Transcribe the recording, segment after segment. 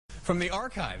From the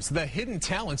archives, the hidden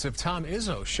talents of Tom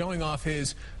Izzo showing off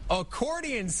his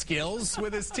accordion skills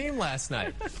with his team last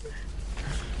night.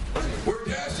 We're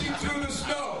dashing through the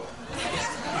snow. All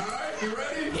right, you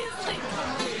ready?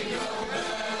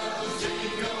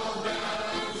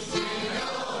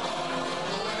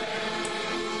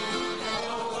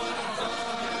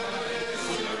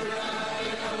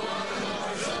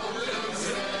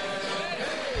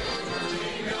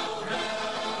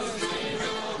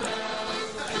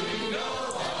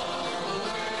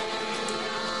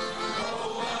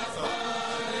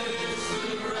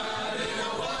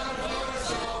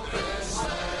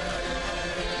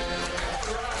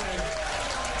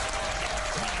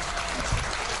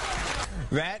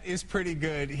 That is pretty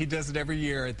good. He does it every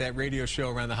year at that radio show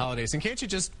around the holidays. And can't you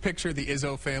just picture the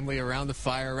Izzo family around the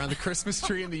fire, around the Christmas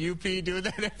tree in the UP doing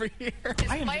that every year?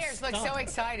 His players look so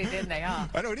excited, didn't they, huh?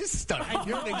 I know, it is stunning. I had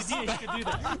no idea he could do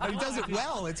that. He does it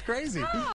well. It's crazy.